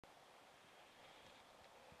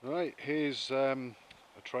Right, here's a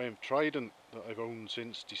Triumph Trident that I've owned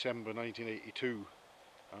since December 1982,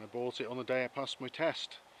 and I bought it on the day I passed my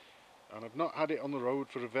test, and I've not had it on the road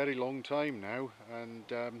for a very long time now.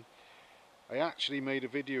 And I actually made a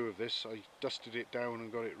video of this. I dusted it down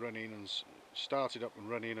and got it running and started up and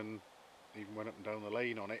running, and even went up and down the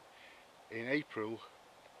lane on it in April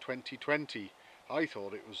 2020. I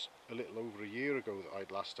thought it was a little over a year ago that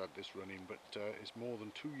I'd last had this running, but it's more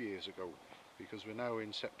than 2 years ago, because we're now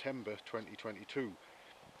in September 2022.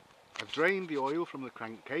 I've drained the oil from the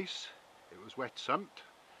crankcase. It was wet sumped,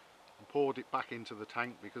 and poured it back into the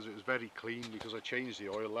tank because it was very clean, because I changed the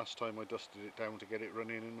oil last time I dusted it down to get it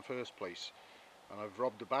running in the first place. And I've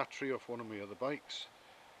robbed the battery off one of my other bikes,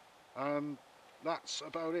 and that's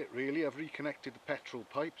about it really. I've reconnected the petrol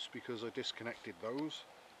pipes because I disconnected those,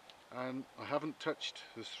 and I haven't touched.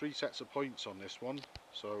 There's 3 sets of points on this one,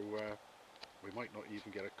 so we might not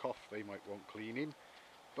even get a cough. They might want cleaning,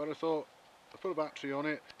 but I thought I'll put a battery on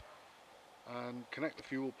it and connect the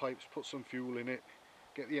fuel pipes, put some fuel in it,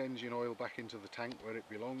 get the engine oil back into the tank where it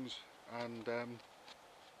belongs, and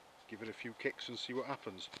give it a few kicks and see what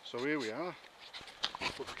happens. So here we are.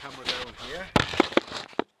 Put the camera down here,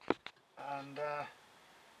 and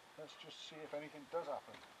let's just see if anything does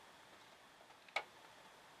happen.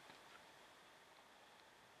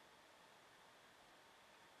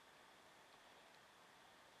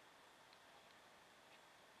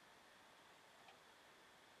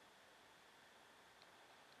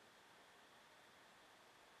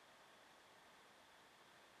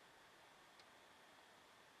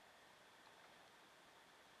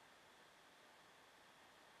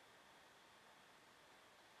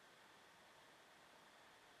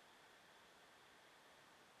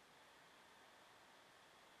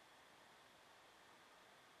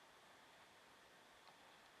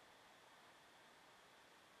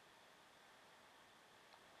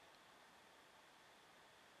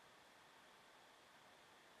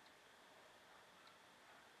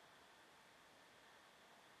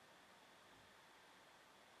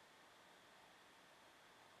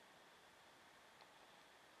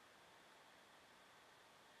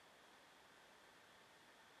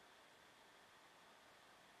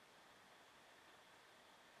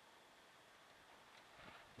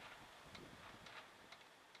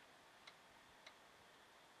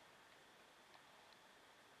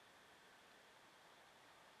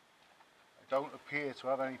 Don't appear to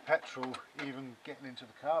have any petrol even getting into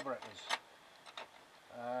the carburetors.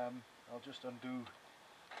 I'll just undo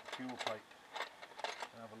the fuel pipe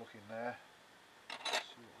and have a look in there,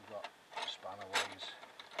 see what we've got spanner wise.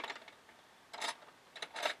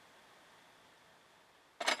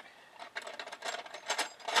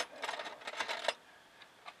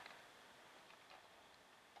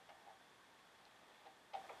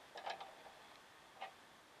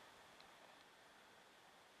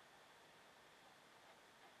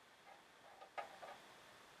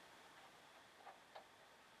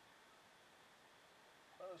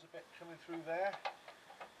 There's a bit coming through there.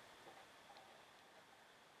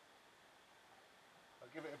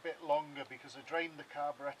 I'll give it a bit longer because I drained the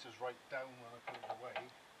carburetors right down when I put it away.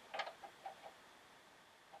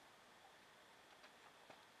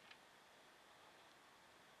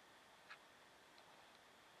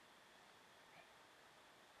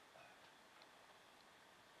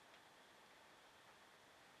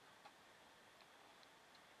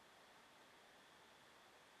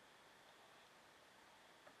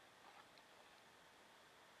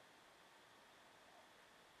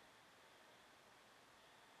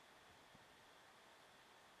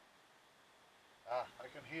 I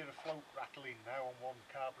can hear a float rattling now on one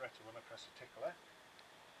carburetor when I press the tickler.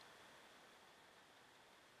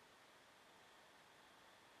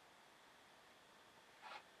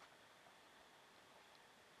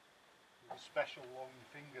 With a special long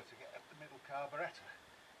finger to get at the middle carburetor.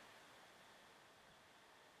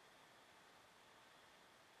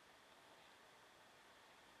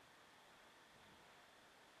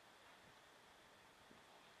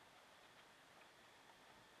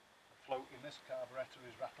 The float in this carburetor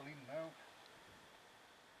is rattling now.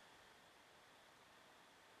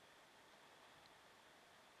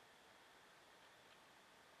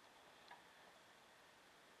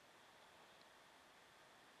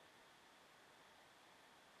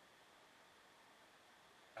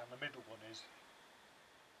 And the middle one is.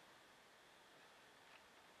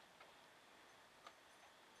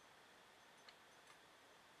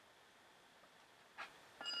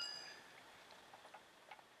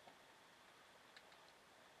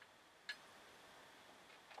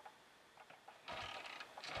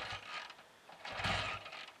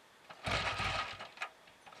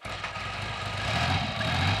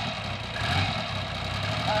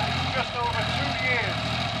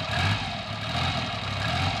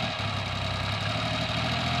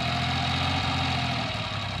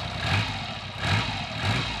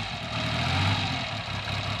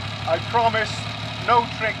 I promised no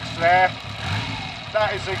tricks there.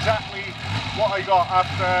 That is exactly what I got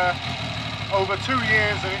after over 2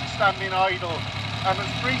 years of it standing idle. And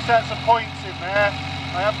there's 3 sets of points in there.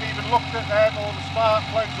 I haven't even looked at them, all the spark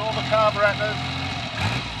plugs, all the carburetors.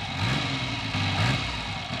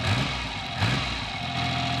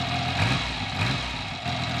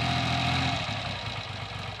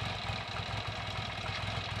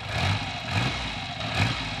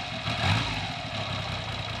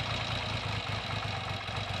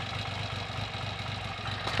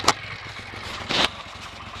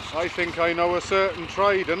 I think I know a certain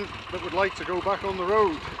Trident that would like to go back on the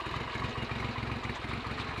road.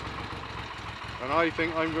 And I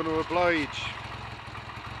think I'm going to oblige.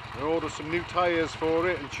 I ordered some new tyres for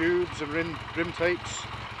it, and tubes and rim tapes.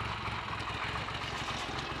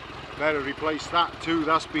 Better replace that too.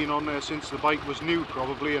 That's been on there since the bike was new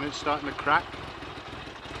probably, and it's starting to crack.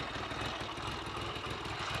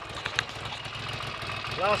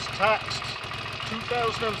 Last taxed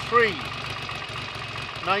 2003,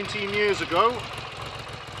 19 years ago.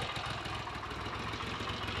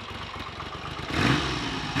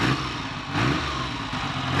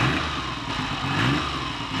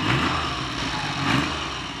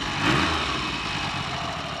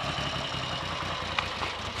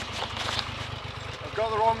 I've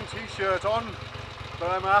got the wrong t-shirt on,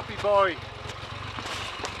 but I'm a happy boy.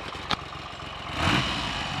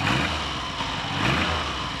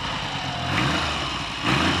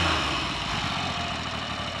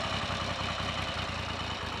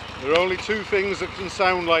 There are only 2 things that can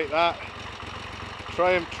sound like that: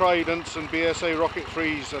 Triumph Tridents and BSA Rocket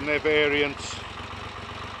Threes and their variants.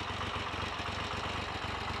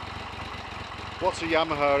 What's a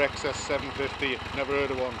Yamaha XS750? Never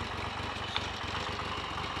heard of one.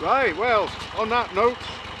 Right, well, on that note,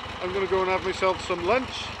 I'm going to go and have myself some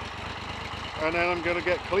lunch, and then I'm going to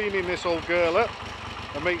get cleaning this old girl up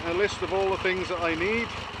and making a list of all the things that I need,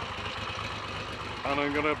 and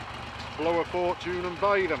I'm going to blow a fortune and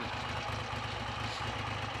buy them.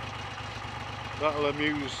 That'll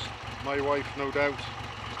amuse my wife, no doubt.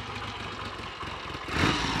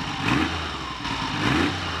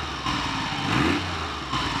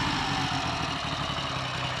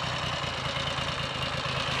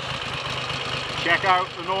 Check out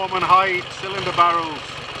the Norman Hyde cylinder barrels.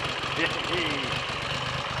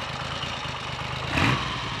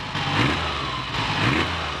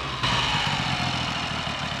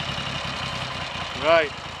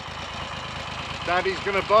 Right, Daddy's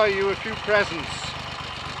going to buy you a few presents.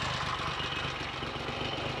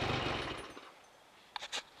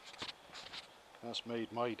 That's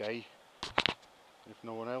made my day, if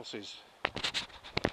no one else's.